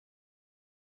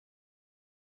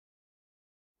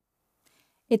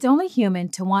It's only human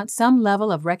to want some level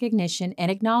of recognition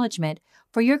and acknowledgement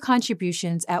for your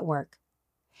contributions at work.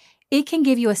 It can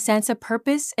give you a sense of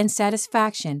purpose and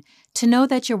satisfaction to know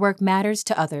that your work matters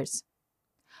to others.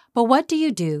 But what do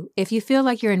you do if you feel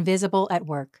like you're invisible at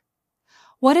work?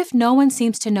 What if no one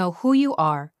seems to know who you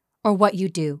are or what you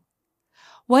do?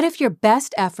 What if your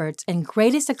best efforts and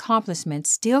greatest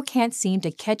accomplishments still can't seem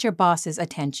to catch your boss's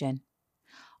attention?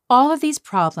 All of these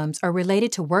problems are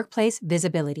related to workplace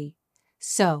visibility.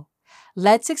 So,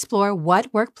 let's explore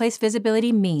what workplace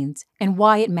visibility means and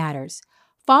why it matters,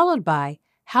 followed by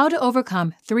how to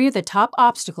overcome 3 of the top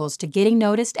obstacles to getting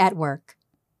noticed at work.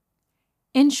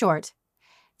 In short,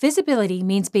 visibility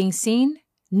means being seen,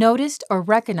 noticed, or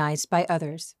recognized by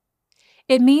others.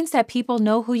 It means that people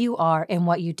know who you are and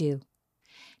what you do.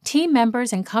 Team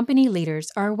members and company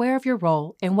leaders are aware of your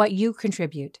role and what you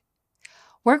contribute.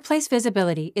 Workplace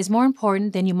visibility is more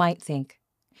important than you might think.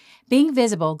 Being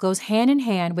visible goes hand in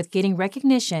hand with getting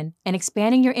recognition and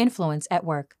expanding your influence at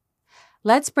work.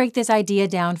 Let's break this idea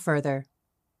down further.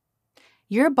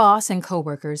 Your boss and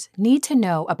coworkers need to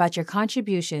know about your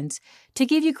contributions to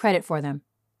give you credit for them.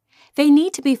 They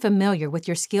need to be familiar with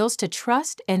your skills to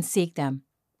trust and seek them.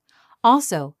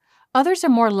 Also, others are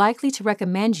more likely to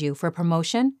recommend you for a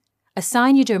promotion,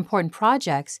 assign you to important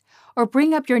projects, or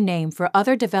bring up your name for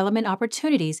other development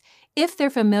opportunities if they're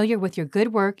familiar with your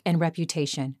good work and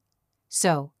reputation.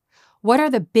 So, what are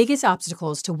the biggest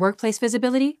obstacles to workplace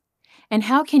visibility? And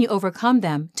how can you overcome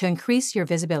them to increase your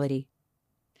visibility?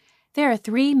 There are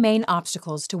 3 main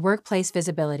obstacles to workplace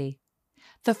visibility.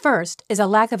 The first is a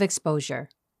lack of exposure.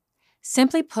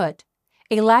 Simply put,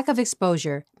 a lack of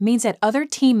exposure means that other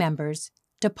team members,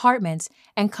 departments,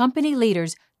 and company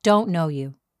leaders don't know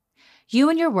you. You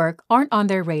and your work aren't on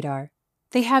their radar.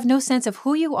 They have no sense of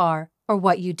who you are or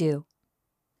what you do.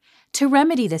 To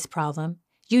remedy this problem,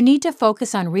 you need to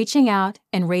focus on reaching out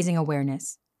and raising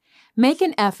awareness. Make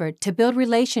an effort to build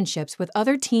relationships with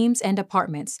other teams and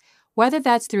departments, whether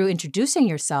that's through introducing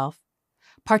yourself,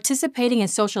 participating in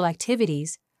social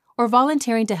activities, or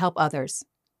volunteering to help others.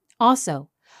 Also,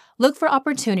 look for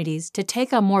opportunities to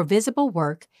take on more visible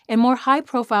work and more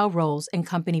high-profile roles in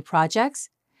company projects,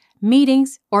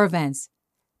 meetings, or events.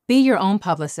 Be your own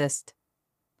publicist.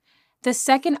 The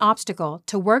second obstacle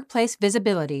to workplace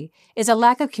visibility is a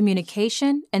lack of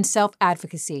communication and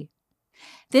self-advocacy.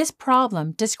 This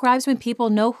problem describes when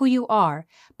people know who you are,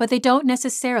 but they don't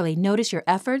necessarily notice your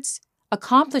efforts,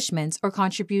 accomplishments, or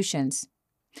contributions.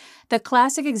 The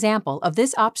classic example of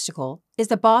this obstacle is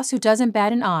the boss who doesn't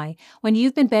bat an eye when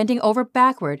you've been bending over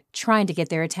backward trying to get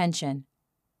their attention.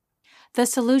 The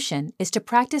solution is to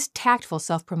practice tactful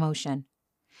self-promotion.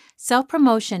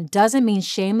 Self-promotion doesn't mean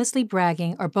shamelessly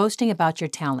bragging or boasting about your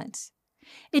talents.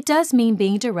 It does mean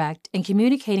being direct and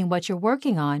communicating what you're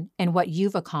working on and what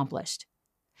you've accomplished.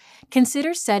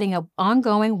 Consider setting up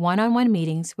ongoing one-on-one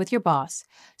meetings with your boss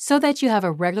so that you have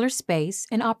a regular space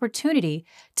and opportunity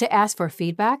to ask for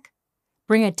feedback,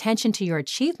 bring attention to your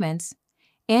achievements,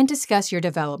 and discuss your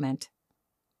development.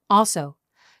 Also,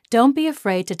 don't be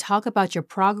afraid to talk about your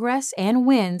progress and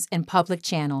wins in public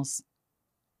channels.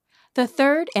 The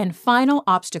third and final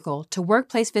obstacle to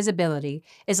workplace visibility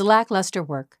is lackluster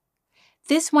work.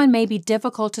 This one may be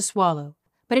difficult to swallow,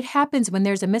 but it happens when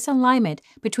there's a misalignment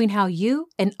between how you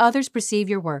and others perceive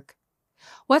your work.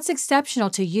 What's exceptional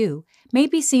to you may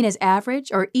be seen as average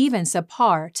or even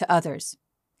subpar to others.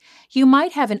 You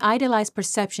might have an idealized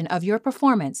perception of your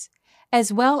performance,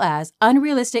 as well as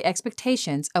unrealistic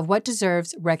expectations of what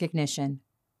deserves recognition.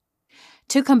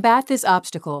 To combat this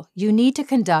obstacle, you need to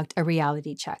conduct a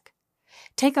reality check.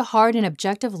 Take a hard and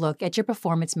objective look at your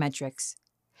performance metrics.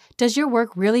 Does your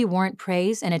work really warrant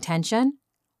praise and attention?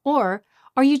 Or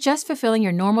are you just fulfilling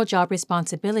your normal job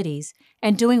responsibilities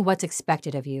and doing what's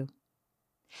expected of you?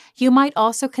 You might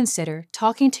also consider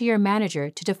talking to your manager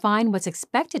to define what's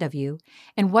expected of you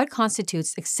and what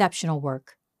constitutes exceptional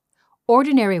work.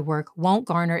 Ordinary work won't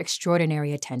garner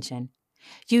extraordinary attention.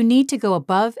 You need to go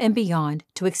above and beyond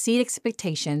to exceed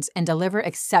expectations and deliver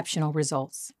exceptional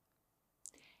results.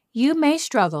 You may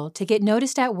struggle to get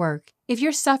noticed at work if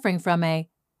you're suffering from a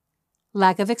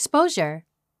lack of exposure,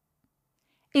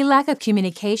 a lack of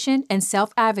communication and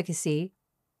self-advocacy,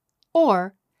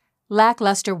 or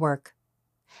lackluster work.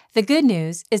 The good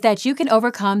news is that you can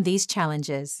overcome these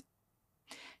challenges.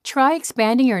 Try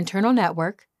expanding your internal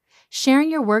network,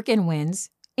 sharing your work and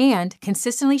wins, and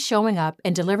consistently showing up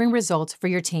and delivering results for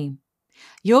your team.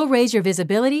 You'll raise your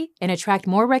visibility and attract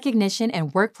more recognition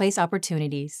and workplace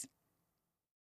opportunities.